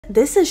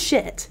this is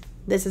shit.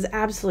 This is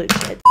absolute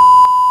shit.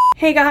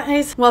 Hey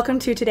guys, welcome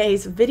to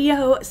today's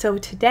video. So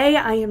today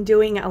I am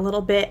doing a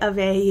little bit of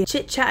a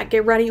chit chat,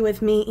 get ready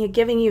with me,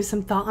 giving you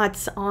some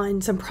thoughts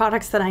on some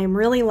products that I am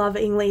really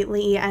loving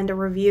lately and a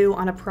review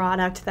on a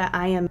product that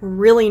I am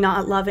really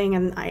not loving,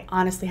 and I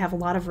honestly have a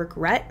lot of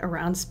regret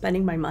around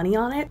spending my money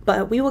on it,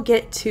 but we will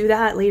get to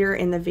that later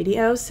in the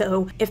video.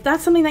 So if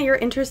that's something that you're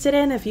interested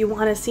in, if you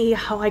want to see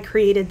how I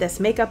created this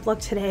makeup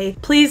look today,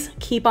 please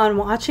keep on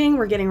watching.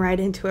 We're getting right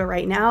into it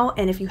right now.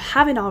 And if you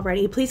haven't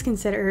already, please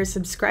consider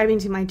subscribing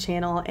to my channel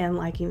and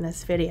liking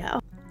this video.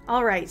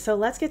 All right, so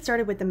let's get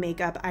started with the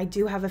makeup. I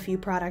do have a few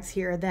products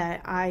here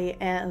that I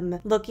am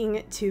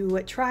looking to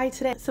try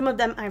today. Some of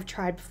them I've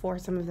tried before,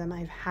 some of them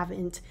I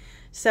haven't.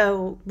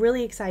 So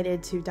really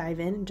excited to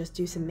dive in and just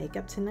do some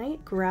makeup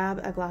tonight.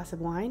 Grab a glass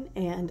of wine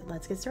and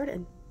let's get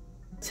started.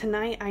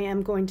 Tonight I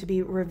am going to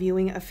be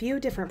reviewing a few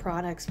different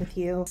products with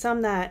you.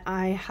 Some that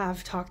I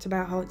have talked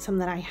about, some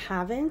that I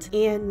haven't.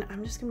 And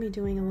I'm just gonna be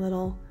doing a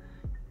little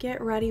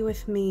get ready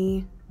with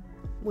me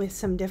with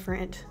some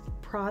different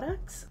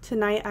products.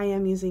 Tonight I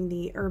am using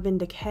the Urban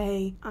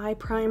Decay eye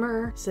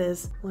primer. This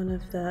is one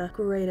of the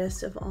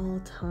greatest of all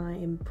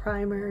time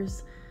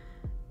primers,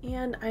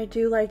 and I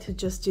do like to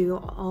just do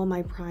all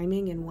my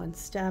priming in one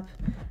step.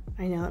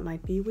 I know it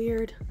might be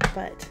weird,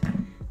 but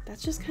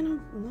that's just kind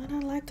of what I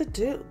like to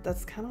do.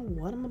 That's kind of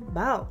what I'm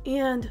about.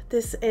 And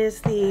this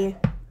is the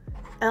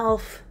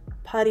e.l.f.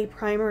 putty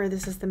primer.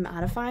 This is the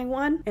mattifying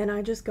one, and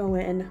I just go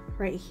in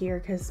right here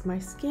because my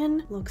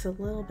skin looks a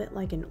little bit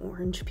like an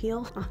orange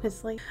peel,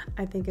 honestly.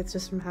 I think it's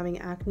just from having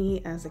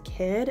acne as a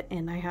kid,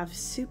 and I have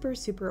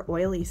super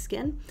oily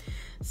skin.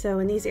 So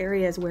in these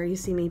areas where you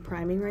see me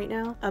priming right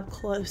now, up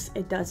close,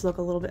 it does look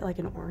a little bit like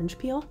an orange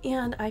peel,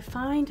 and I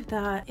find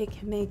that it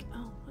can make,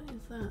 oh, what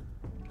is that?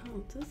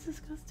 Oh, that's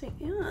disgusting.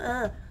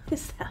 Yeah, what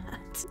is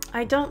that?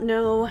 I don't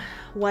know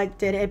what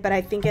did it, but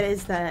I think it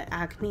is the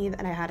acne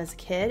that I had as a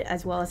kid,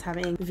 as well as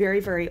having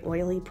very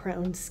oily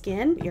prone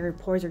skin. Your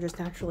pores are just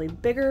naturally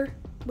bigger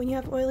when you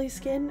have oily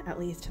skin, at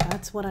least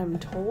that's what I'm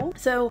told.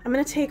 So I'm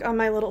gonna take on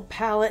my little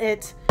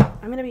palette.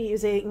 I'm gonna be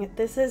using,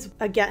 this is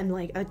again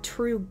like a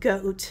true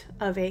goat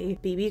of a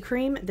BB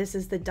cream. This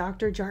is the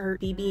Dr. Jart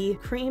BB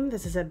cream.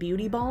 This is a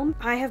beauty balm.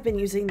 I have been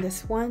using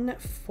this one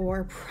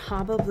for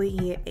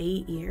probably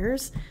 8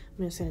 years.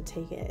 I'm just gonna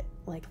take it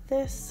like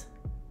this,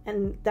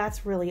 and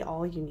that's really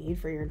all you need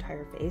for your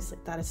entire face.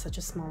 Like, that is such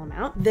a small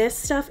amount. This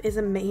stuff is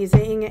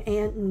amazing,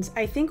 and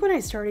I think when I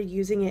started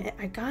using it,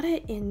 I got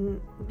it in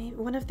maybe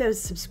one of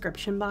those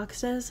subscription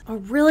boxes. A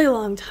really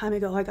long time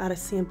ago, I got a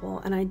sample,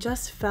 and I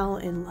just fell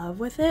in love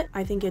with it.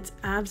 I think it's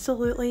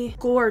absolutely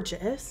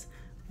gorgeous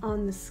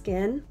on the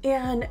skin.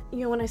 And you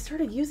know, when I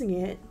started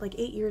using it like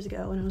 8 years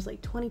ago, when I was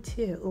like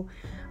 22,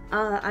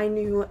 I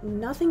knew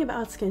nothing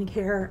about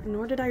skincare,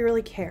 nor did I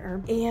really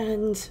care.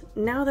 And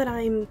now that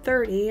I'm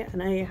 30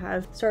 and I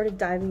have started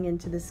diving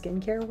into the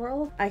skincare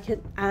world,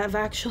 I've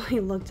actually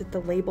looked at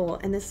the label,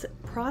 and this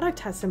product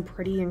has some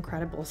pretty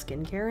incredible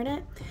skincare in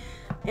it.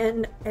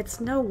 And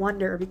it's no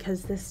wonder,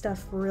 because this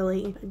stuff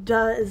really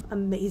does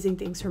amazing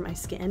things for my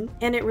skin,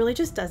 and it really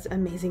just does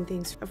amazing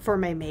things for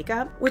my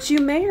makeup, which you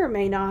may or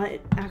may not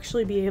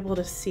actually be able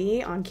to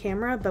see on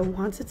camera, but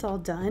once it's all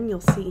done,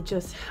 you'll see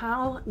just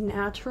how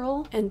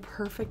natural and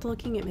perfect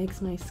looking it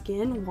makes my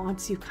skin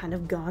once you've kind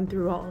of gone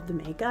through all of the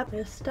makeup.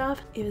 This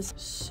stuff is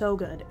so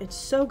good. It's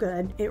so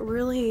good. It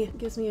really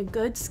gives me a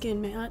good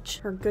skin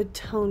match, or good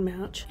tone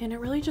match, and it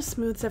really just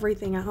smooths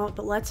everything out,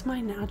 but lets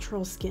my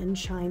natural skin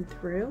shine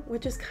through,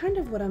 which is kind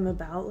of what I'm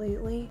about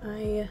lately.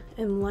 I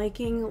am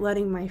liking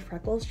letting my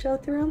freckles show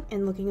through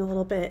and looking a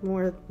little bit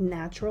more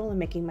natural, and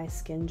making my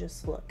skin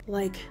just look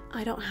like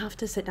I don't have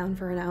to sit down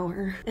for an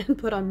hour and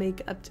put on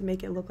makeup to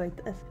make it look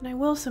like this. And I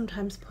will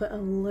sometimes put a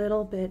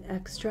little bit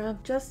extra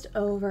just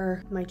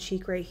over my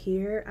cheek right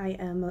here. I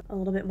am a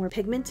little bit more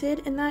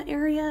pigmented in that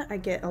area. I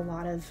get a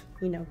lot of,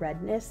 you know,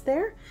 redness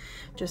there,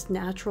 just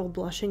natural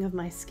blushing of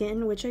my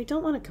skin, which I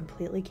don't want to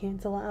completely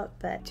cancel out,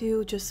 but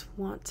do just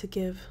want to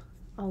give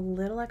a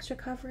little extra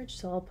coverage,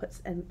 so I'll put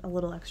a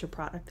little extra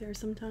product there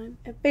sometime.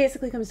 It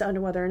basically comes down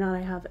to whether or not I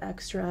have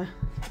extra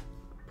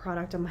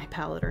product on my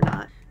palette or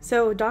not.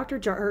 So Dr.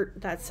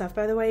 Jart, that stuff,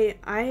 by the way,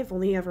 I've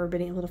only ever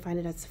been able to find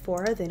it at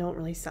Sephora. They don't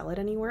really sell it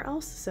anywhere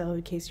else, so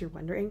in case you're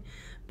wondering,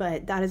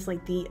 but that is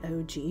like the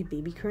OG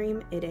BB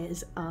cream. It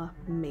is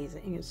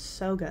amazing. It's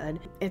so good.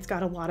 It's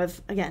got a lot of,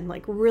 again,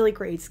 like really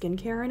great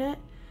skincare in it,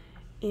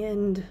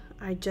 and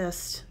I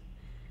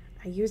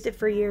used it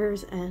for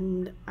years,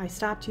 and I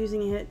stopped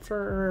using it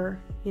for,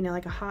 you know,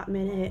 like a hot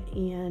minute,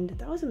 and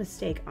that was a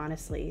mistake,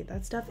 honestly.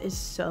 That stuff is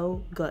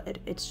so good.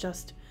 It's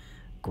just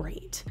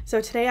great. So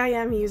today I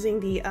am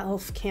using the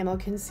e.l.f. Camo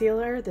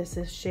Concealer. This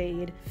is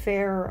shade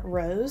Fair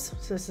Rose.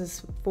 So this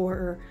is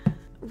for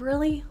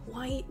really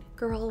white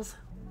girls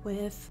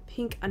with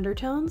pink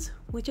undertones,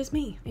 which is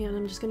me. And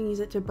I'm just gonna use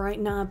it to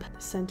brighten up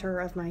the center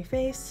of my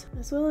face,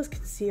 as well as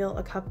conceal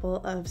a couple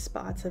of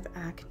spots of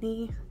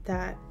acne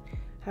that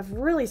have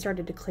really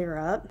started to clear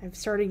up. I've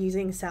started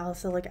using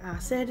salicylic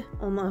acid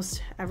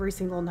almost every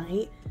single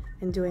night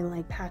and doing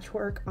like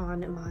patchwork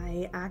on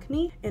my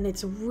acne, and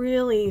it's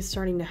really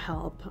starting to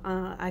help.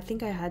 I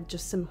think I had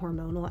just some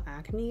hormonal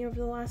acne over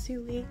the last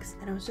few weeks,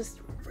 and I was just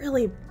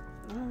really,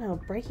 I don't know,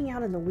 breaking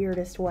out in the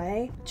weirdest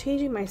way.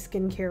 Changing my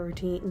skincare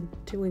routine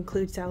to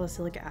include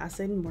salicylic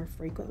acid more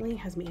frequently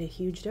has made a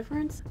huge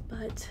difference,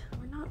 but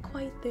we're not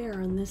quite there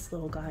on this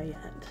little guy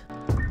yet.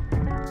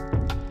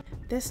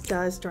 This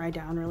does dry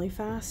down really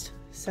fast,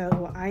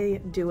 so I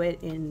do it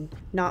in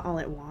not all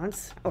at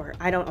once, or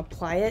I don't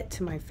apply it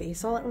to my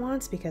face all at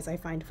once because I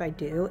find if I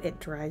do, it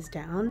dries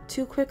down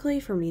too quickly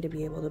for me to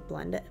be able to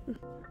blend it.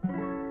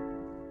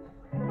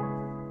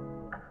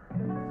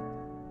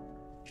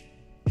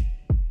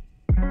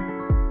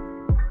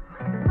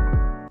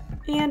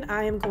 And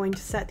I am going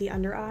to set the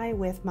under eye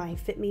with my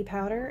Fit Me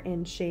powder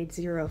in shade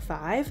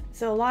 05.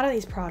 So a lot of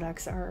these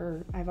products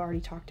I've already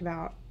talked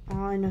about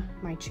on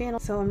my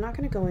channel, so I'm not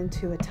going to go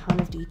into a ton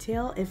of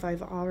detail if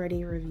I've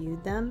already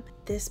reviewed them.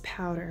 This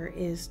powder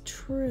is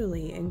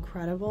truly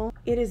incredible.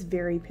 It is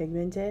very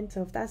pigmented,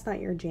 so if that's not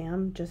your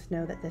jam, just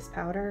know that this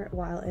powder,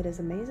 while it is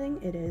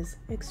amazing, it is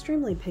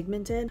extremely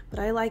pigmented, but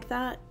I like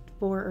that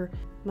for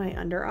my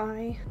under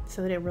eye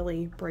so that it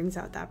really brings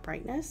out that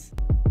brightness.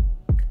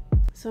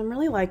 So I'm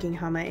really liking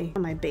how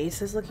my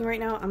base is looking right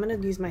now. I'm gonna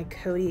use my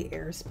Coty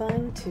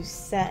Airspun to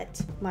set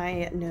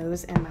my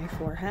nose and my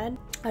forehead.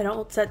 I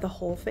don't set the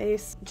whole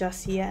face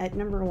just yet.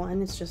 Number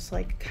one, it's just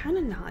like kind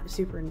of not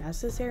super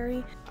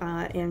necessary.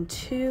 And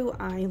two,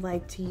 I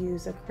like to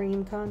use a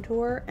cream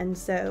contour. And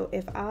so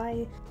if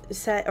I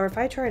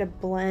try to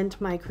blend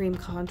my cream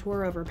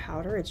contour over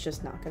powder, it's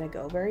just not gonna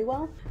go very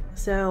well.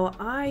 So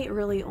I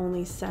really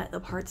only set the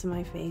parts of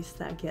my face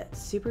that get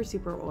super,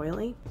 super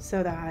oily,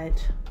 so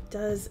that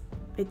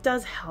it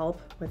does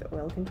help with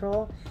oil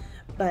control,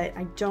 but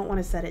I don't want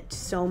to set it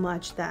so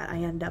much that I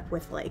end up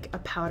with like a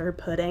powder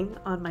pudding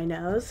on my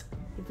nose,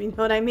 if you know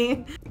what I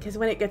mean. Because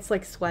when it gets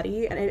like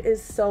sweaty, and it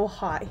is so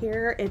hot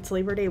here, it's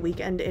Labor Day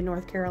weekend in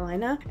North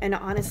Carolina, and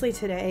honestly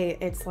today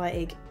it's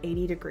like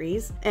 80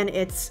 degrees and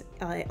it's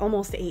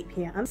almost 8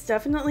 p.m. It's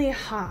definitely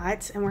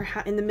hot, and we're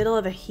in the middle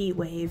of a heat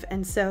wave,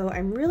 and so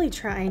I'm really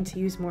trying to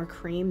use more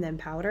cream than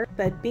powder.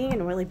 But being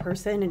an oily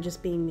person and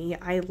just being me,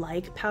 I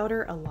like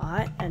powder a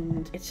lot,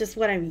 and it's just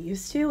what I'm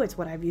used to. It's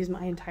what I've used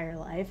my entire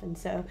life, and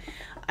so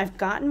I've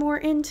gotten more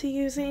into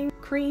using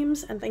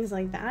creams and things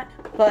like that,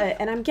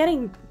 and I'm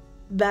getting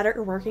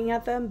better working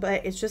at them,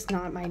 but it's just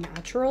not my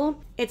natural.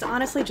 It's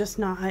honestly just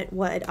not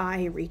what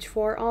I reach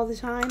for all the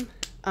time.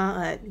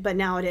 But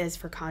now it is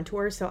for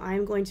contour, so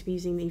I'm going to be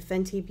using the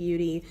Fenty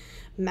Beauty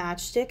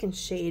Matchstick in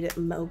shade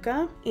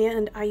Mocha,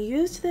 and I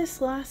used this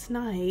last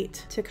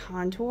night to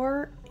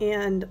contour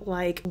and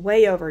like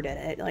way overdid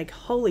it. Like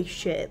holy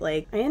shit,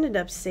 like I ended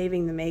up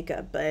saving the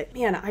makeup, but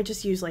man, I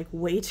just used like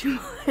way too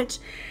much,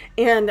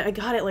 and I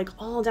got it like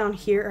all down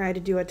here. I had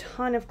to do a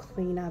ton of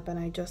cleanup, and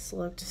I just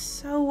looked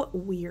so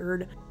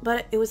weird.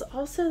 But it was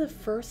also the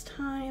first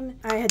time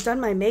I had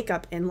done my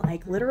makeup in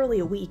like literally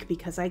a week,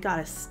 because I got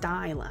a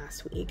sty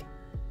last week,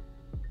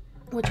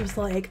 which was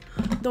like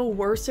the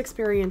worst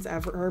experience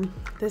ever.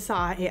 This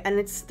eye,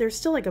 and there's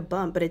still like a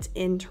bump, but it's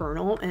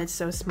internal and it's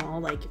so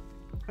small, like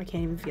I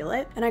can't even feel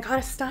it. And I got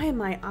a sty in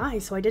my eye,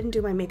 so I didn't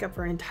do my makeup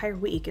for an entire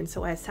week. And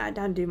so I sat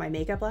down to do my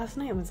makeup last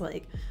night and was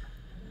like,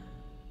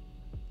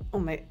 oh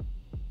my,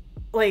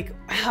 like,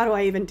 how do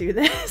I even do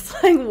this?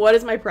 Like, what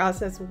is my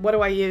process? What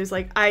do I use?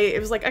 Like, I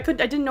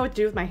didn't know what to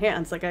do with my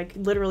hands. Like, I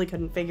literally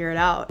couldn't figure it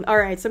out. All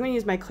right, so I'm gonna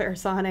use my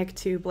Clarisonic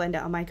to blend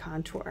out my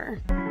contour.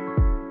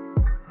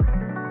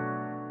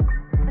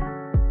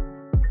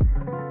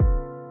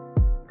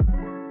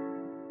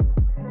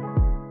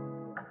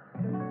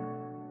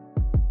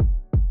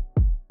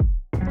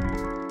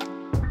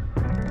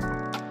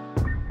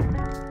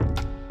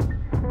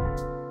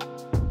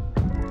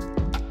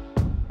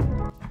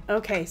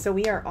 Okay, so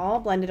we are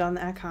all blended on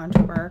that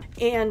contour,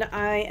 and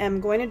I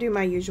am going to do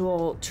my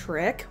usual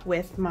trick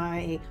with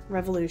my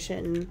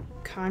Revolution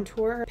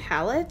contour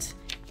palette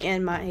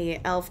and my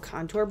e.l.f.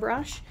 contour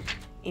brush,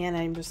 and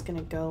I'm just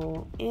gonna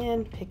go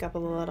in, pick up a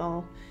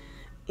little,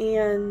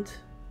 and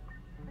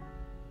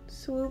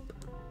swoop,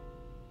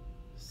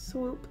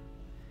 swoop,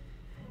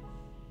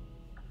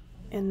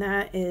 and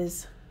that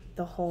is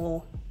the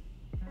whole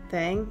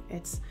thing.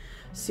 It's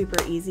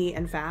super easy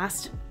and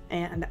fast,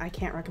 and I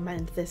can't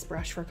recommend this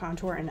brush for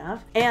contour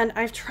enough. And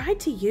I've tried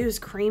to use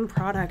cream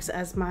products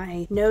as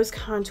my nose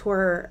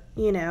contour,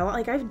 you know,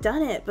 like I've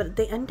done it, but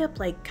they end up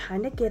like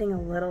kind of getting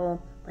a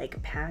little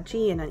like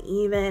patchy and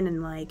uneven,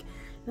 and like it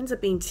ends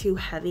up being too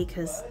heavy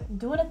because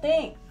doing a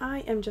thing. I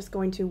am just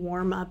going to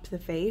warm up the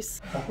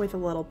face with a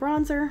little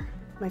bronzer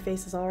My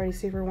face is already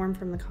super warm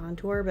from the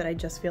contour, but I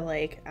just feel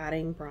like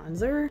adding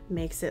bronzer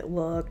makes it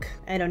look,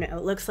 I don't know,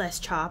 it looks less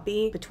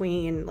choppy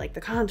between like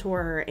the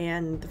contour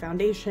and the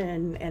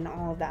foundation and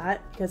all of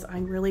that, because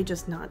I'm really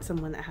just not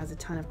someone that has a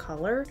ton of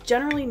color.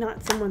 Generally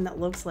not someone that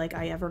looks like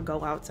I ever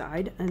go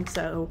outside, and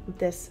so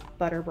this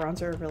butter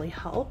bronzer really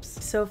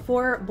helps. So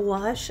for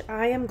blush,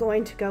 I am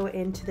going to go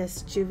into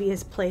this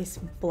Juvia's Place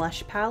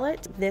blush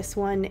palette. This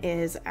one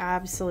is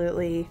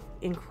absolutely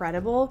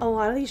incredible. A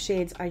lot of these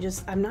shades,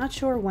 I'm not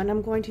sure when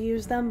I'm going to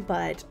use them,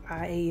 but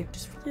I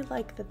just really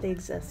like that they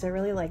exist. I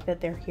really like that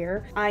they're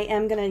here. I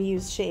am gonna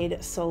use shade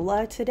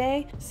Sola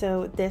today.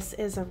 So this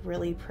is a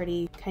really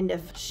pretty kind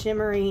of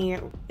shimmery,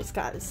 it's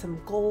got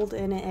some gold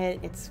in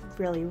it, it's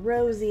really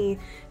rosy,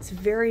 it's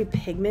very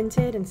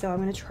pigmented, and so I'm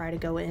gonna try to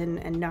go in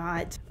and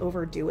not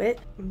overdo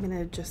it. I'm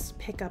gonna just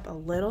pick up a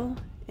little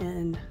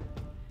and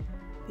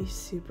be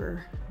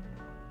super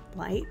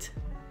light.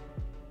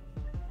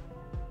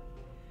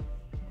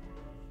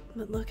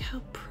 But look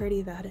how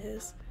pretty that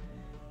is.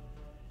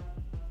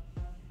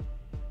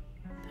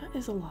 That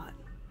is a lot.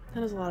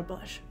 That is a lot of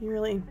blush. You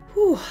really,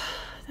 whew,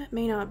 that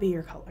may not be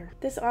your color.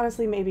 This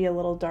honestly may be a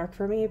little dark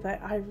for me,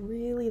 but I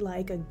really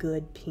like a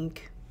good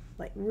pink,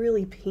 like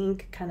really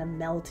pink, kind of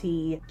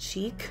melty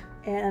cheek.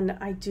 And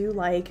I do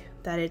like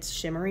that it's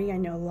shimmery. I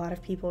know a lot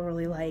of people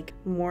really like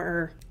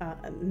more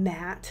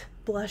matte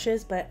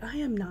blushes, but I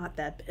am not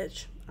that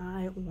bitch.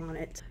 I want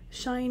it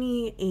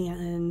shiny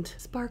and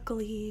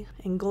sparkly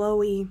and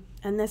glowy,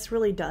 and this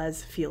really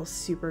does feel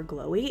super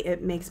glowy.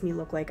 It makes me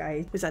look like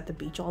I was at the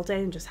beach all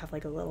day and just have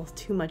like a little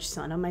too much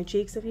sun on my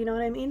cheeks, if you know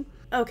what I mean.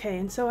 Okay,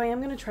 and so I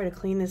am gonna try to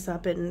clean this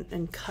up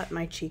and cut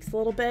my cheeks a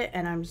little bit,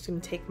 and I'm just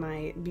gonna take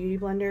my beauty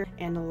blender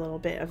and a little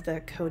bit of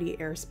the Coty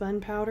Airspun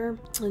powder,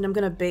 and I'm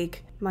gonna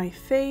bake my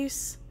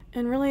face.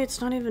 And really, it's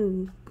not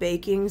even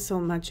baking so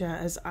much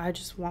as I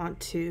just want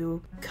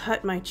to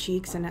cut my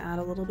cheeks and add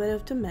a little bit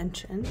of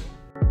dimension.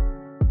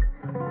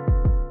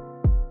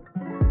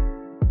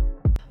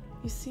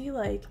 You see,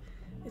 like,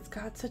 it's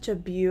got such a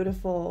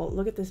beautiful,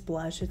 look at this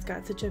blush, it's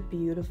got such a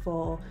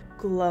beautiful,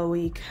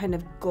 glowy, kind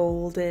of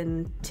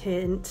golden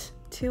tint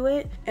to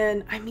it.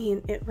 And I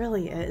mean, it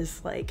really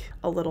is like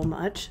a little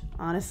much,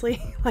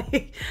 honestly.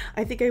 Like,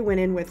 I think I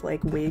went in with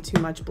like way too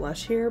much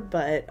blush here,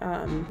 but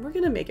we're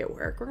gonna make it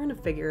work. We're gonna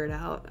figure it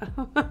out.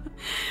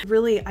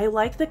 Really, I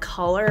like the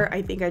color.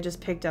 I think I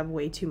just picked up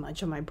way too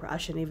much on my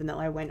brush, and even though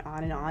I went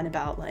on and on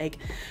about like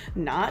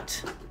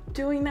not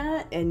doing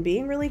that and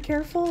being really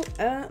careful,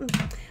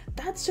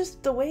 that's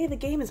just the way the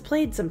game is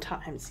played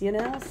sometimes, you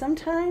know?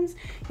 Sometimes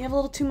you have a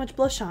little too much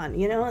blush on,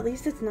 you know? At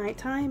least it's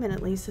nighttime and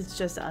at least it's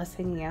just us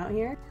hanging out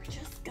here. We're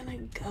just gonna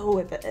go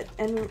with it.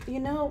 And, you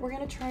know, we're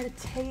gonna try to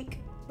take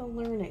the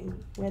learning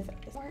with it.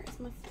 Where is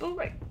my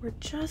story? We're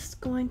just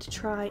going to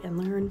try and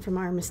learn from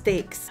our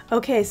mistakes.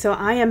 Okay, so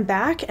I am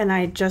back and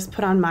I just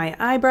put on my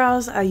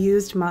eyebrows. I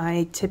used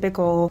my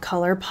typical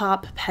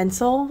ColourPop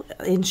pencil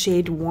in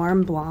shade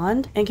Warm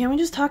Blonde. And can we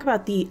just talk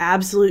about the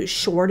absolute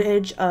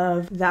shortage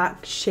of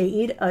that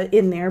shade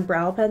in their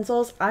brow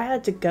pencils? I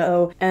had to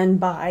go and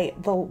buy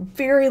the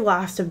very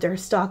last of their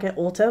stock at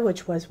Ulta,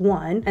 which was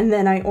one. And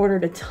then I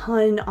ordered a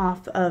ton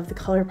off of the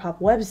ColourPop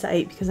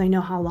website because I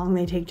know how long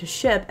they take to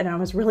ship, and I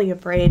was really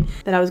afraid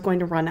that I was going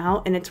to run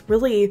out. And it's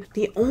really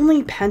the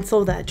only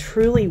pencil that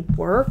truly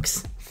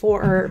works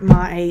for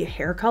my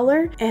hair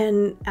color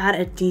and at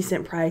a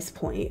decent price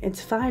point.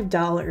 It's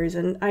 $5,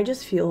 and I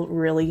just feel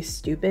really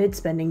stupid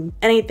spending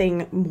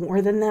anything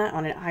more than that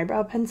on an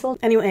eyebrow pencil.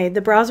 Anyway,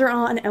 the brows are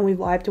on and we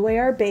wiped away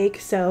our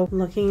bake, so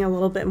looking a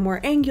little bit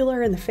more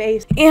angular in the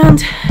face.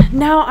 And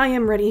now I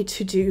am ready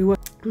to do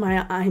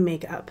my eye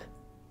makeup.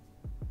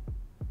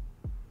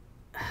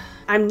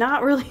 I'm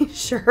not really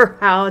sure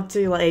how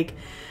to like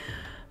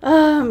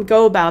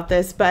go about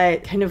this,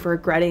 but kind of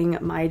regretting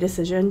my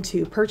decision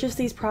to purchase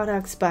these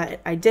products,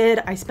 but I did.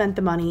 I spent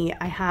the money,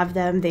 I have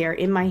them, they are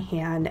in my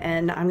hand,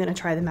 and I'm gonna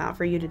try them out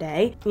for you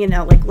today. You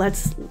know, like,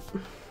 let's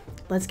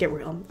get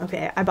real.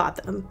 Okay, I bought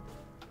them.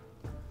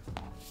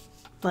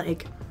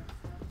 Like,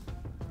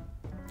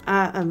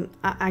 I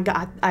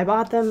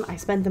bought them, I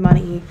spent the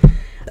money.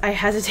 I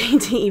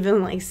hesitate to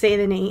even like say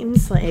the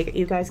names. Like,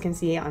 you guys can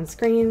see on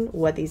screen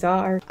what these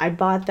are. I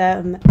bought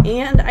them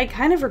and I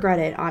kind of regret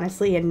it,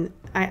 honestly, and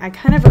I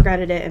kind of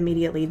regretted it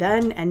immediately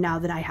then, and now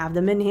that I have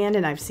them in hand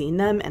and I've seen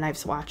them and I've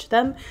swatched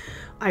them,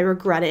 I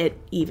regret it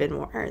even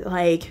more.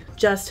 Like,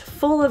 just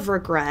full of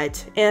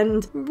regret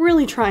and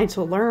really trying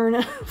to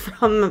learn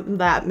from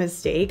that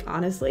mistake,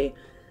 honestly.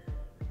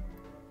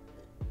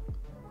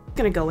 I'm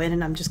gonna go in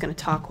and I'm just gonna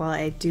talk while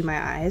I do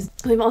my eyes.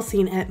 We've all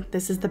seen it.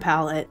 This is the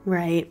palette,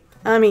 right?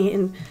 I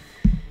mean,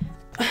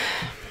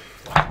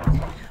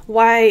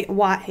 why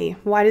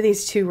do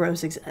these two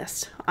rows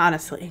exist?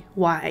 Honestly,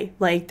 why?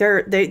 Like,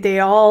 they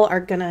all are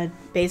gonna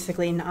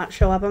basically not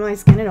show up on my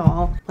skin at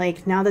all.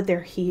 Like, now that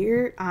they're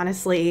here,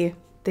 honestly,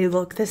 they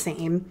look the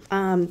same.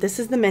 This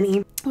is the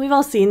mini. We've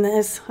all seen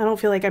this. I don't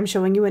feel like I'm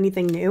showing you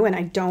anything new, and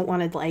I don't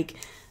want to like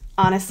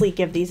honestly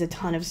give these a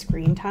ton of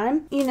screen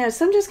time. You know,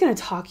 so I'm just going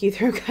to talk you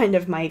through kind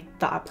of my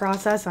thought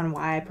process on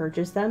why I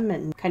purchased them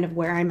and kind of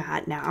where I'm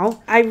at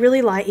now. I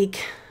really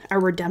like a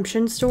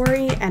redemption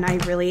story, and I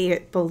really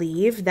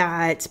believe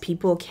that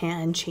people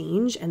can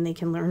change and they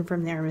can learn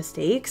from their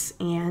mistakes,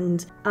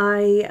 and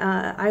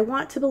I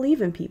want to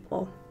believe in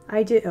people.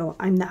 I do.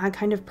 I'm that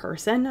kind of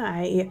person.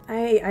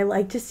 I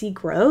like to see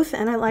growth,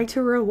 and I like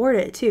to reward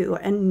it too.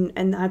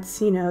 And that's,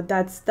 you know,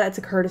 that's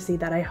a courtesy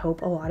that I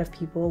hope a lot of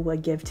people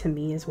would give to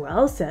me as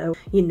well. So,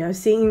 you know,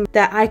 seeing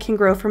that I can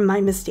grow from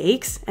my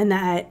mistakes and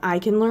that I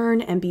can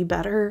learn and be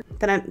better,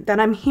 that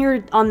I'm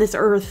here on this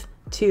earth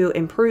to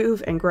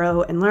improve and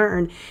grow and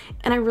learn.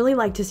 And I really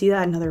like to see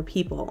that in other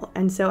people.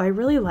 And so I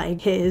really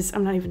like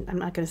I'm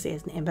not going to say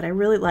his name, but I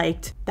really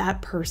liked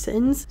that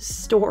person's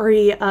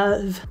story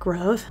of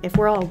growth. If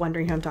we're all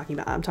wondering who I'm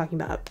talking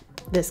about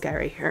this guy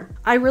right here.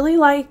 I really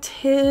liked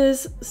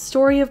his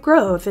story of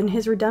growth and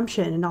his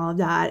redemption and all of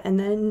that. And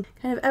then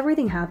kind of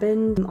everything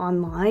happened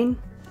online.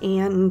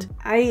 And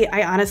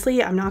I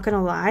honestly, I'm not going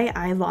to lie,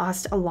 I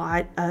lost a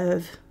lot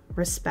of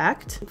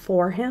respect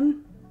for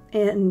him.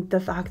 And the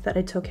fact that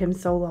it took him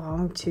so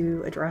long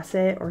to address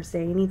it or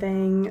say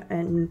anything,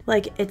 and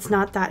like, it's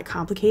not that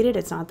complicated,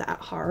 it's not that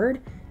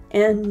hard,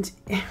 and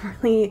it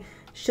really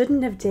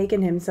shouldn't have taken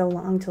him so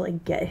long to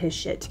like get his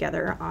shit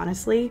together,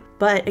 honestly.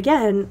 But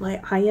again,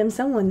 like, I am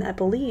someone that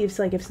believes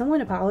like if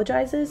someone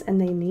apologizes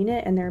and they mean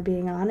it and they're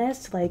being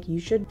honest, like, you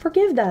should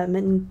forgive them.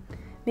 And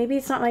maybe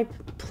it's not my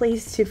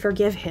place to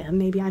forgive him.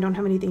 Maybe I don't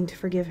have anything to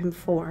forgive him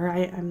for.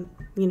 I'm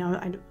you know,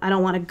 I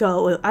don't want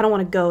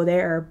to go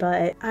there,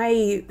 but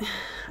I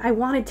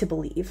wanted to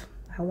believe.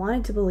 I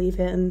wanted to believe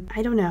him.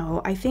 I don't know.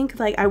 I think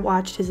like I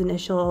watched his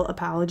initial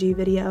apology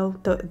video,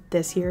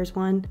 this year's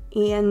one,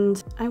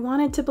 and I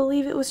wanted to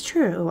believe it was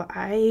true.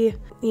 I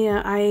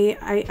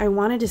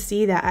wanted to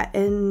see that.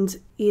 And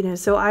you know,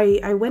 so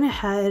I went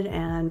ahead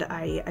and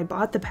I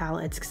bought the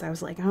palettes because I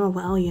was like, oh,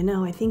 well, you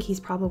know, I think he's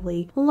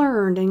probably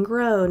learned and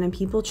grown, and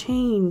people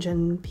change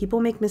and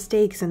people make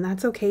mistakes, and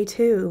that's okay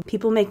too.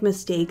 People make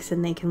mistakes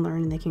and they can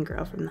learn and they can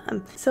grow from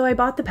them. So I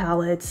bought the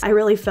palettes. I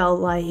really felt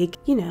like,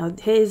 you know,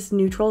 his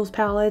neutrals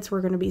palettes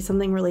were going to be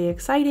something really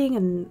exciting,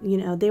 and, you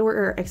know, they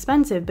were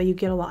expensive, but you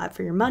get a lot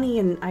for your money.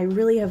 And I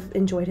really have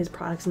enjoyed his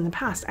products in the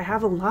past. I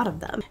have a lot of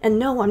them. And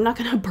no, I'm not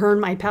going to burn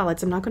my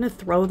palettes. I'm not going to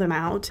throw them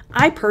out.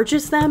 I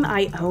purchased them.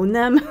 I own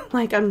them.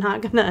 Like, I'm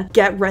not gonna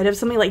get rid of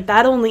something like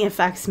that. Only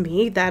affects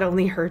me. That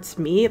only hurts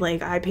me.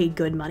 Like, I paid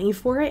good money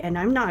for it, and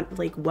I'm not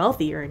like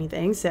wealthy or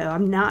anything, so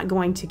I'm not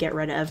going to get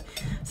rid of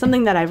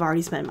something that I've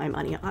already spent my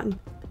money on.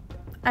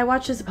 I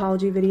watched his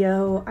apology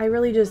video. I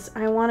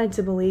wanted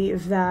to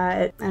believe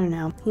that, I don't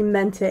know, he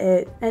meant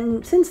it.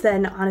 And since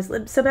then,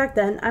 honestly, so back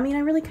then, I mean,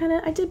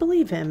 I did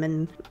believe him,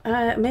 and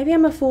maybe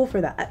I'm a fool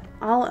for that.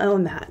 I'll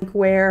own that.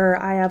 Where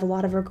I have a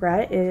lot of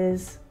regret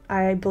is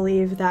I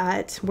believe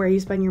that where you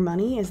spend your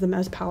money is the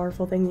most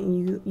powerful thing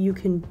that you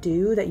can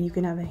do, that you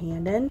can have a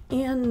hand in.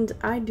 And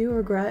I do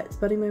regret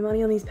spending my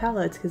money on these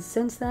palettes, because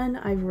since then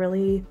I've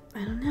really,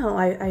 I don't know,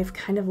 I've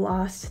kind of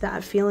lost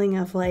that feeling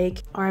of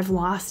like, or I've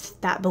lost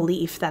that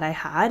belief that I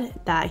had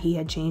that he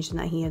had changed and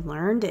that he had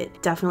learned.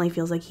 It definitely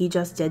feels like he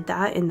just did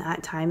that in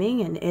that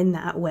timing and in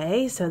that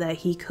way so that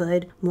he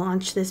could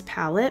launch this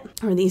palette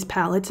or these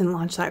palettes and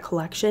launch that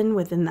collection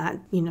within that,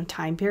 you know,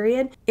 time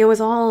period. It was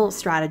all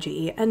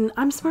strategy, and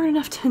I'm smart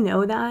enough to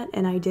know that,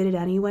 and I did it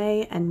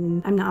anyway,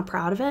 and I'm not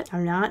proud of it.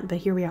 I'm not, but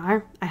here we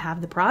are. I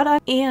have the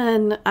product,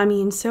 and I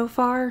mean, so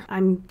far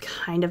I'm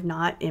kind of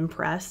not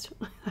impressed.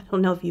 I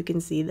don't know if you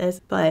can see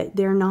this, but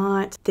they're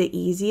not the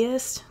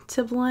easiest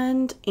to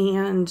blend,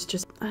 and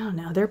just, I don't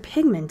know, they're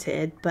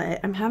pigmented, but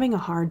I'm having a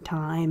hard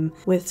time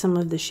with some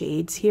of the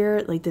shades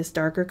here. Like this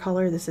darker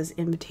color, this is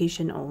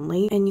invitation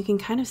only, and you can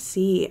kind of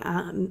see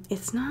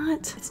it's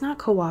not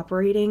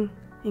cooperating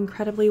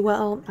incredibly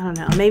well. I don't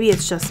know, maybe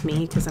it's just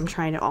me because I'm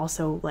trying to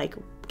also like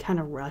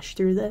kind of rush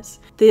through this.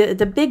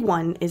 The big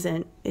one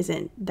isn't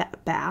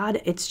that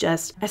bad. It's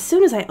just as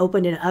soon as I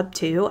opened it up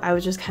too, I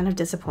was just kind of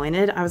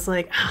disappointed. I was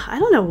like, I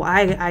don't know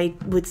why I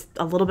was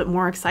a little bit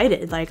more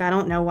excited. Like, I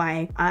don't know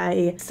why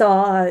I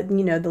saw,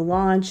 you know, the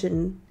launch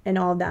and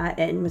all that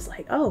and was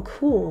like, oh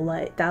cool,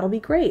 like that'll be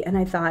great. And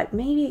I thought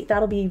maybe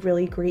that'll be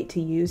really great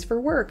to use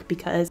for work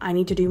because I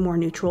need to do more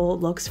neutral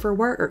looks for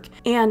work.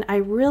 And I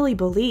really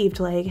believed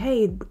like,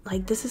 hey,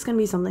 like this is gonna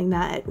be something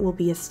that will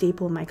be a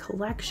staple in my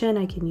collection.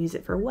 I can use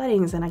it for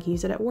weddings, and I can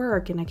use it at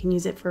work, and I can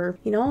use it for,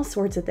 you know, all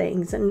sorts of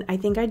things. And I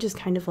think I just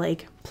kind of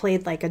like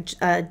played like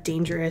a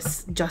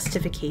dangerous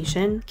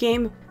justification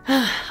game.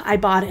 I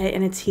bought it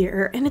and it's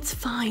here and it's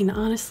fine,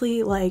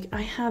 honestly. Like,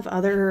 I have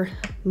other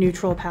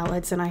neutral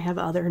palettes and I have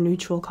other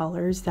neutral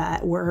colors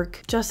that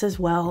work just as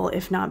well,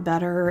 if not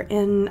better,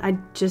 and I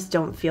just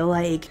don't feel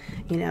like,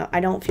 you know,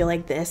 I don't feel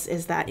like this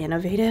is that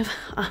innovative,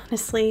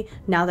 honestly.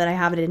 Now that I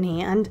have it in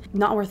hand,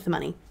 not worth the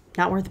money.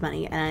 not worth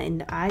money,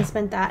 and I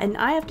spent that and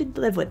I have to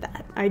live with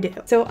that. I do.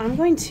 So I'm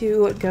going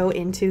to go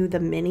into the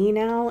mini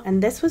now,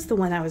 and this was the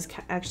one I was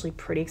actually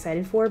pretty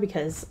excited for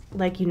because,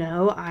 like, you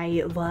know,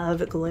 I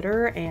love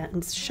glitter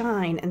and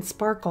shine and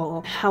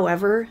sparkle.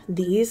 However,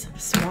 these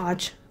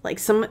swatch, like,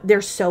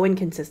 they're so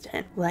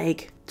inconsistent,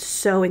 like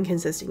so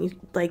inconsistent. You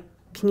like,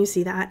 can you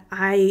see that?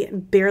 I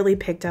barely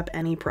picked up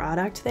any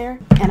product there,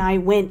 and I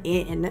went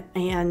in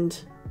and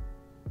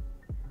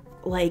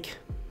like,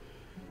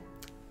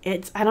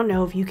 I don't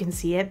know if you can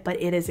see it,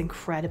 but it is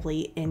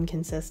incredibly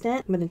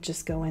inconsistent. I'm gonna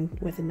just go in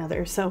with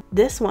another. So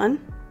this one,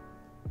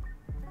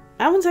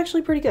 that one's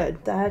actually pretty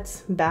good.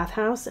 That's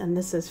Bathhouse, and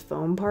this is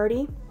Foam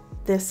Party.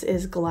 This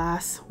is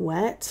Glass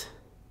Wet.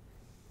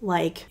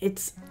 Like,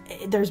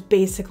 there's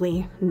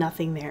basically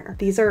nothing there.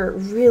 These are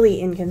really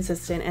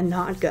inconsistent and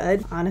not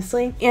good,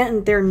 honestly.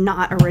 And they're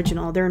not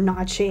original. They're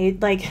not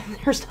shade. Like,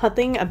 there's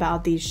nothing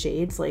about these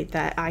shades like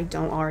that I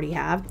don't already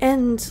have.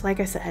 And like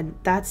I said,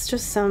 that's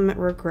just some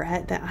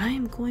regret that I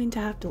am going to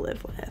have to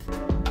live with.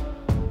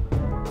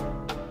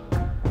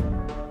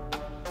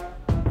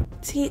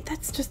 See,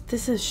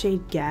 this is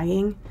shade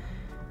Gagging.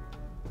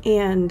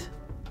 And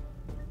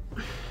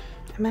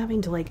I'm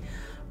having to, like,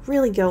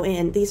 really go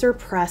in. These are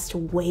pressed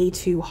way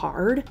too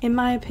hard, in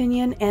my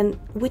opinion, and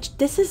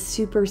this is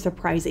super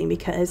surprising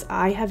because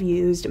I have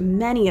used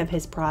many of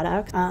his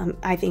products.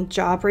 I think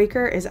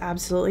Jawbreaker is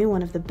absolutely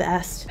one of the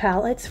best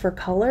palettes for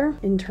color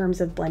in terms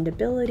of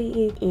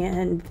blendability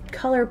and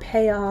color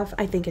payoff.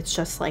 I think it's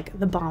just like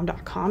the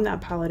bomb.com.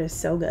 That palette is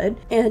so good,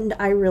 and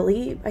I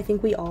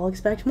think we all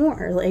expect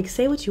more. Like,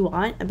 say what you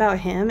want about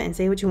him and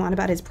say what you want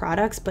about his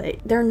products, but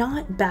they're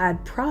not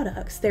bad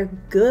products. They're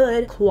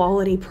good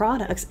quality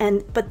products,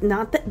 but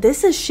not that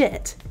this is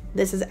shit.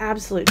 This is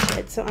absolute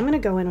shit. So I'm gonna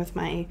go in with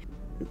my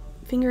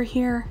finger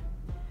here.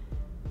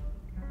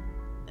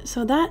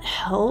 So that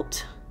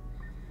helped,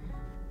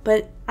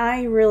 but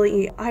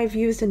I've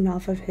used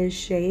enough of his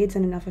shades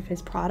and enough of his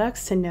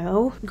products to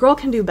know girl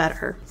can do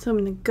better. So I'm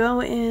gonna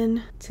go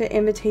in to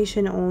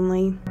Invitation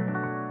Only.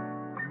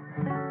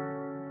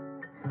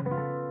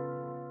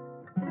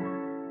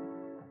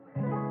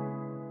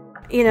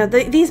 You know,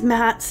 these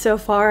mattes so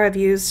far, I've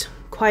used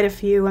quite a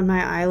few on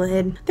my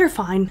eyelid. They're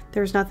fine.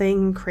 There's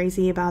nothing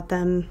crazy about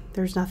them.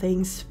 There's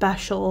nothing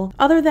special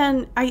other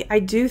than I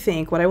do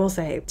think, what I will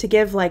say, to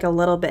give like a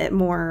little bit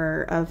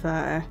more of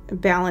a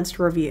balanced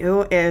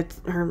review, I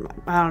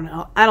don't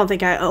know. I don't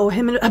think I owe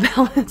him a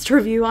balanced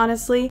review,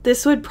 honestly.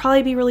 This would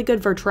probably be really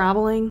good for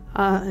traveling,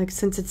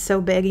 since it's so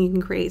big and you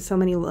can create so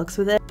many looks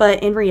with it.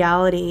 But in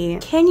reality,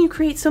 can you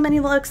create so many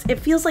looks? It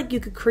feels like you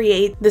could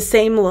create the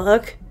same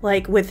look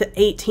like with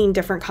 18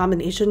 different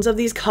combinations of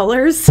these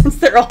colors since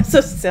they're all so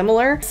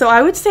similar. So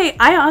I would say,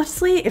 I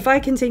honestly, if I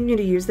continue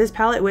to use this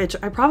palette, which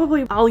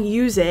I'll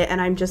use it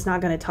and I'm just not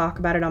going to talk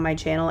about it on my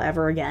channel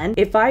ever again.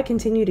 If I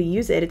continue to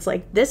use it, it's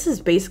like, this is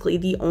basically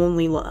the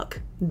only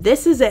look.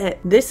 This is it.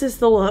 This is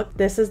the look.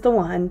 This is the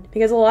one,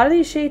 because a lot of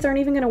these shades aren't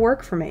even going to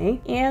work for me.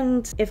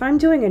 And if I'm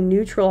doing a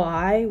neutral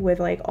eye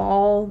with like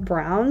all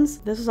browns,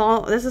 this is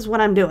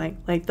what I'm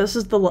doing. Like, this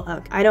is the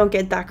look. I don't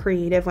get that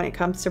creative when it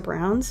comes to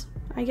browns,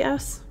 I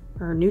guess,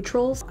 or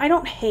neutrals. I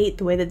don't hate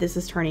the way that this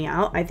is turning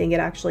out. I think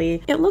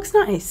it looks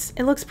nice.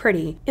 It looks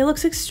pretty. It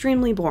looks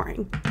extremely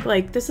boring.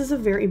 Like, this is a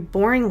very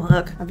boring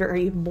look, a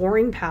very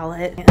boring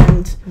palette,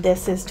 and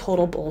this is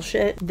total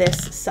bullshit. This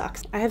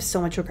sucks. I have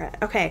so much regret.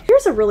 Okay,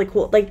 here's a really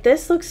cool, like,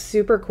 this looks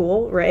super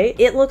cool, right?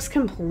 It looks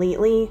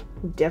completely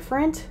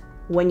different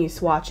when you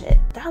swatch it.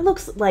 That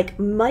looks like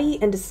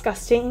muddy and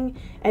disgusting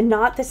and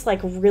not this like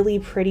really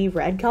pretty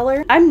red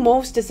color. I'm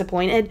most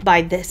disappointed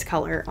by this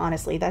color,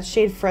 honestly. That's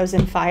shade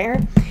Frozen Fire,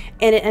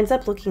 and it ends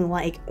up looking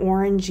like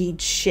orangey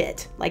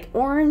shit, like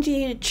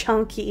orangey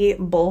chunky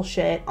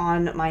bullshit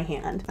on my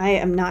hand. I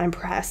am not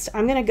impressed.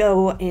 I'm gonna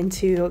go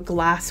into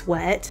Glass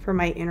Wet for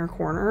my inner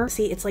corner.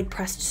 See, it's like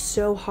pressed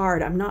so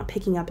hard. I'm not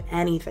picking up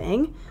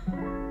anything.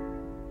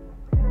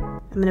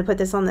 I'm gonna put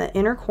this on the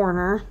inner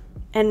corner,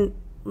 and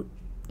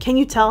can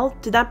you tell?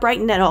 Did that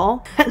brighten at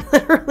all? I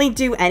literally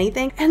do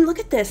anything. And look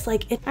at this,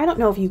 like, I don't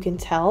know if you can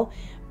tell,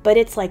 but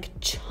it's like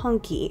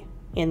chunky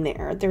in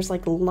there. There's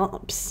like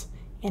lumps,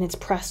 and it's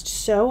pressed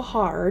so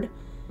hard,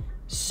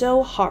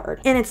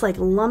 and it's like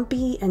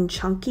lumpy and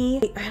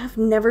chunky. I have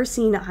never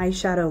seen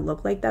eyeshadow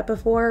look like that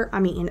before. I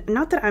mean,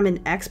 not that I'm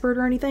an expert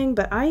or anything,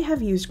 but I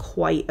have used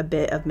quite a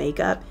bit of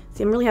makeup.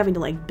 See, I'm really having to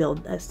like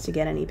build this to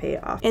get any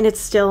payoff, and it's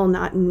still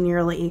not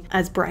nearly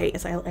as bright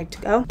as I like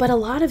to go. But a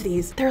lot of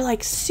these, they're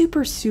like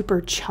super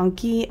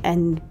chunky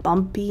and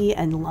bumpy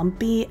and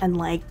lumpy, and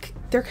like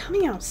they're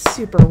coming out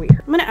super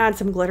weird. I'm gonna add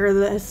some glitter to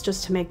this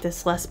just to make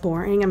this less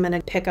boring. I'm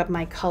gonna pick up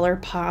my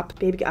ColourPop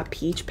Baby Got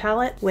Peach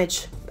palette,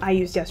 which I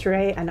used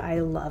yesterday, and I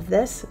love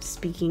this.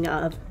 Speaking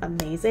of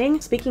amazing,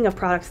 speaking of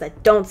products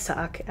that don't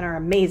suck and are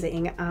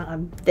amazing,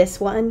 this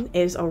one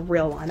is a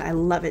real one. I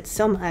love it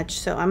so much.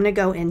 So I'm gonna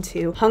go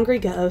into Hungry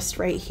Ghost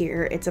right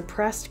here. It's a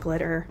pressed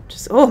glitter.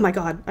 Just, oh my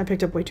god, I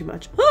picked up way too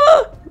much.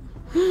 Ah!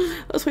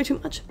 That was way too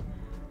much.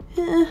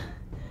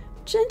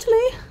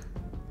 Gently.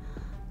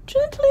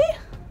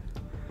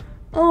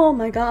 Oh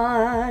my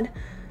god.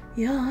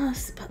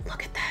 Yes, but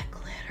look at that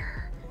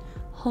glitter.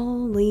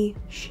 Holy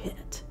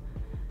shit.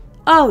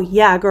 Oh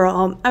yeah,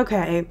 girl.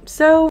 Okay,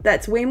 so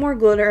that's way more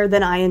glitter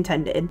than I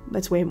intended.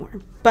 That's way more.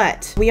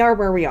 But we are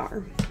where we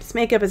are. This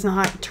makeup is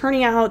not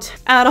turning out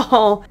at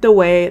all the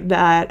way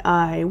that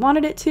I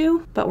wanted it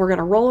to, but we're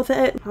gonna roll with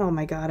it. Oh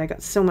my god, I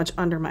got so much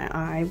under my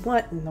eye.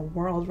 What in the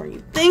world were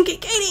you thinking,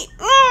 Katey?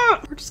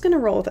 We're just gonna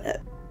roll with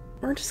it.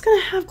 We're just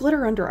gonna have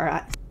glitter under our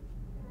eyes.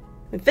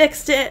 We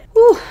fixed it.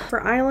 Whew.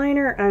 For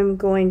eyeliner, I'm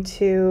going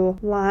to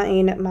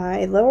line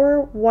my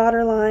lower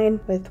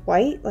waterline with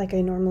white like I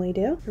normally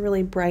do to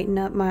really brighten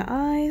up my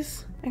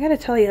eyes. I gotta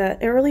tell you,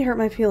 it really hurt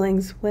my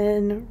feelings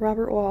when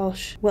Robert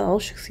Welsh,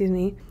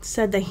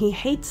 said that he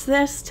hates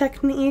this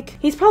technique.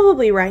 He's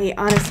probably right.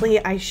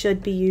 Honestly, I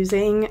should be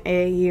using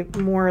a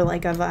more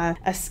like of a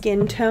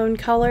skin tone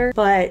color,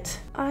 but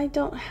I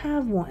don't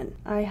have one.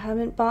 I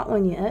haven't bought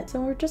one yet,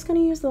 so we're just gonna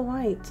use the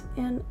white.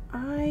 And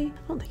I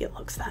don't think it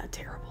looks that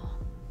terrible.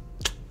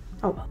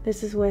 Oh well.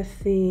 This is with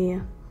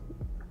the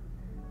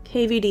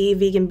KVD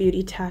Vegan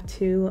Beauty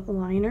Tattoo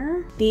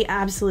Liner. The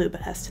absolute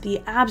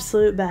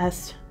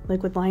best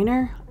liquid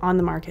liner on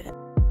the market.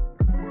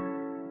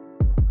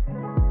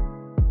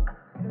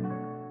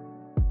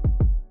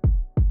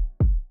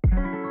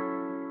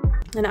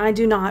 And I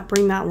do not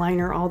bring that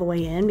liner all the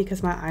way in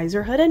because my eyes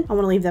are hooded. I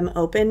want to leave them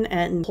open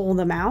and pull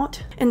them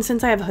out. And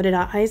since I have hooded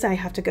eyes, I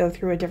have to go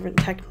through a different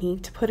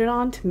technique to put it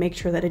on to make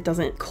sure that it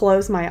doesn't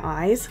close my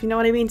eyes, if you know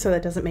what I mean, so that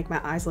it doesn't make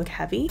my eyes look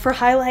heavy. For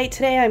highlight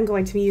today, I'm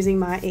going to be using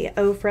my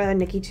Ofra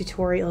Nikki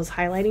Tutorials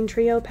Highlighting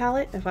Trio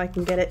palette, if I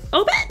can get it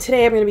open.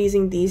 Today, I'm going to be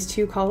using these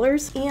two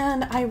colors.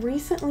 And I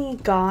recently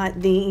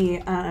got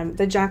the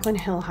Jaclyn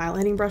Hill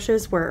highlighting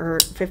brushes were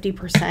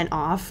 50%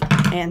 off.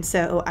 And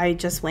so I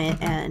just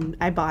went and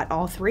I bought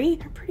all three.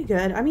 They're pretty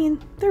good. I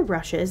mean, they're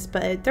brushes,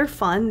 but they're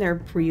fun. They're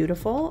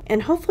beautiful.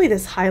 And hopefully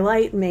this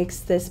highlight makes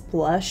this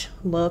blush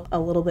look a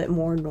little bit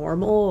more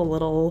normal, a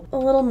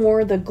little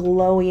more the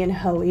glowy and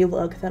hoey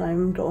look that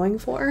I'm going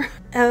for.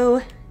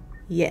 Oh,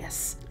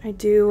 yes. I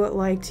do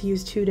like to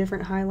use two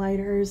different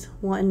highlighters.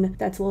 One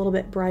that's a little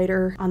bit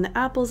brighter on the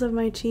apples of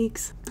my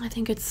cheeks. I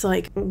think it's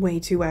like way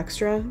too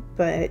extra,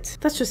 but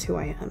that's just who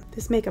I am.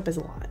 This makeup is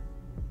a lot.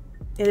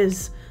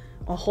 It's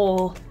a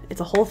whole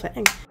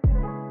thing.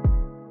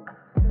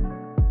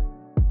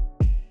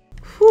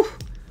 Whew.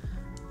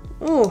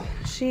 Oh,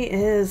 she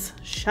is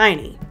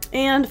shiny.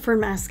 And for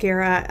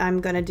mascara,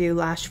 I'm gonna do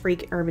Lash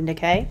Freak Urban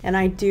Decay. And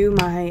I do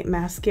my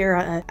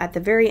mascara at the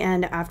very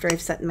end after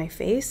I've set my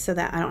face so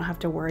that I don't have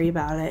to worry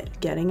about it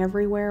getting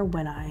everywhere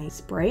when I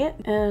spray it.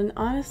 And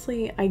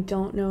honestly, I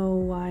don't know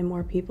why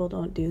more people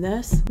don't do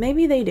this.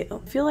 Maybe they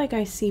do. I feel like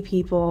I see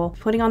people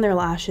putting on their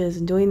lashes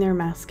and doing their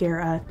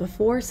mascara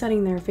before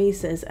setting their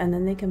faces, and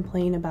then they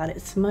complain about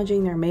it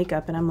smudging their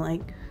makeup, and I'm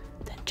like,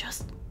 then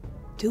just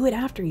do it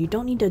after. You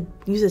don't need to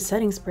use a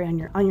setting spray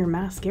on your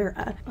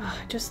mascara. Oh,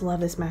 I just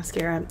love this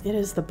mascara. It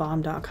is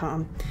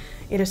thebomb.com.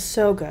 It is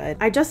so good.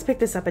 I just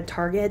picked this up at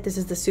Target. This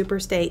is the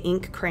Superstay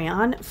Ink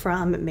Crayon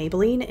from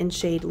Maybelline in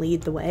shade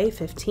Lead the Way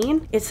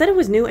 15. It said it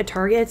was new at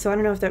Target, so I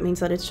don't know if that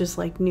means that it's just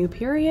like new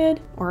period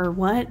or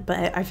what,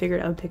 but I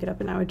figured I would pick it up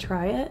and I would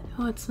try it.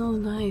 Oh, it smells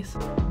nice.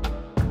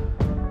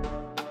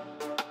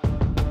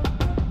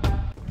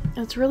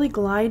 It's really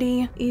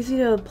glidey, easy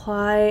to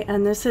apply,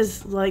 and this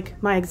is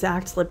like my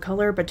exact lip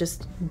color, but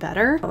just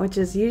better, which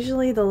is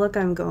usually the look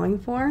I'm going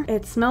for.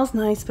 It smells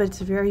nice, but it's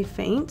very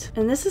faint.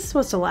 And this is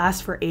supposed to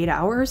last for 8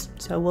 hours,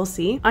 so we'll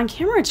see. On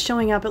camera, it's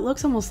showing up, it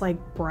looks almost like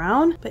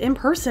brown, but in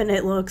person,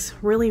 it looks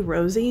really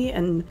rosy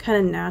and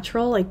kind of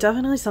natural, like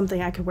definitely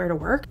something I could wear to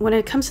work. When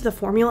it comes to the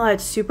formula,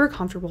 it's super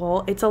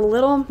comfortable. It's a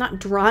little, not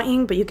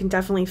drying, but you can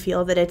definitely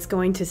feel that it's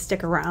going to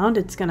stick around.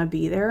 It's gonna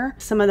be there.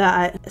 Some of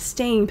that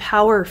staying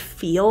power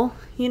feel,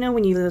 you know,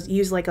 when you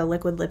use like a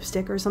liquid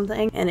lipstick or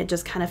something and it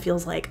just kind of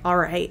feels like, all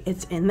right,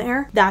 it's in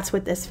there. That's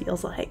what this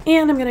feels like.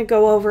 And I'm gonna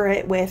go over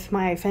it with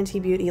my Fenty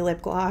Beauty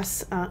lip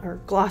gloss or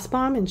gloss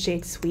bomb in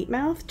shade Sweet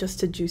Mouth just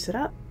to juice it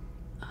up.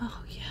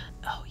 Oh yeah,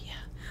 oh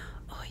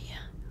yeah, oh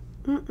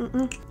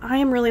yeah. I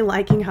am really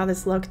liking how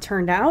this look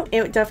turned out.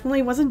 It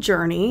definitely was a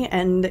journey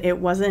and it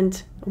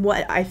wasn't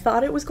what I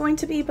thought it was going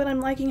to be, but I'm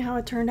liking how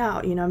it turned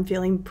out. You know, I'm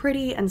feeling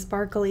pretty and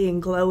sparkly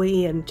and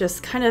glowy and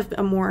just kind of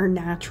a more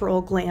natural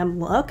glam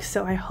look.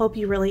 So I hope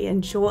you really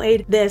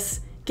enjoyed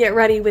this Get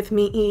Ready With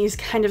Me's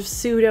kind of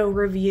pseudo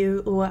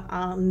review.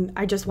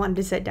 I just wanted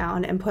to sit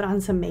down and put on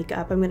some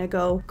makeup. I'm gonna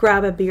go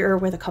grab a beer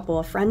with a couple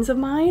of friends of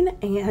mine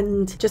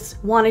and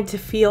just wanted to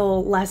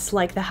feel less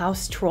like the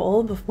house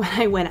troll when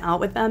I went out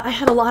with them. I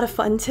had a lot of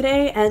fun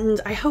today and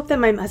I hope that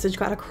my message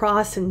got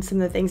across and some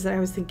of the things that I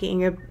was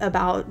thinking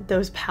about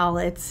those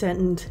palettes,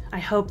 and I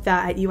hope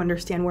that you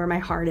understand where my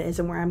heart is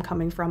and where I'm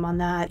coming from on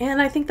that.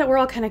 And I think that we're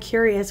all kind of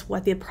curious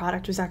what the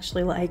product was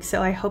actually like,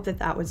 so I hope that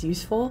that was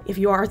useful. If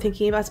you are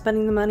thinking about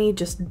spending the the money,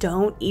 just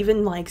don't.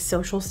 Even like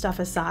social stuff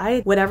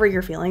aside, whatever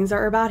your feelings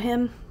are about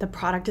him, the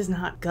product is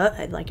not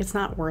good. Like, it's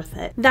not worth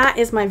it. That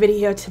is my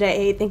video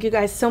today. Thank you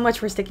guys so much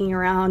for sticking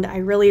around. I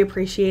really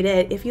appreciate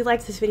it. If you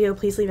liked this video,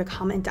 please leave a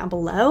comment down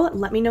below.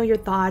 Let me know your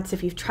thoughts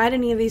if you've tried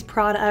any of these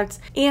products,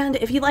 and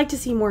if you'd like to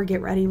see more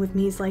get ready with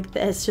me's like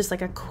this, just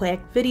like a quick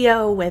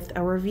video with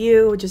a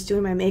review, just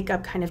doing my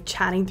makeup, kind of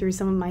chatting through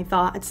some of my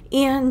thoughts.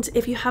 And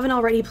if you haven't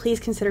already, please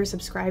consider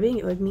subscribing.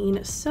 It would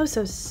mean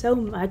so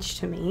much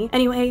to me.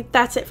 Anyway,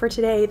 that's it for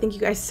today. Thank you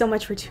guys so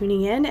much for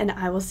tuning in, and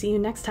I will see you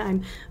next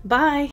time. Bye.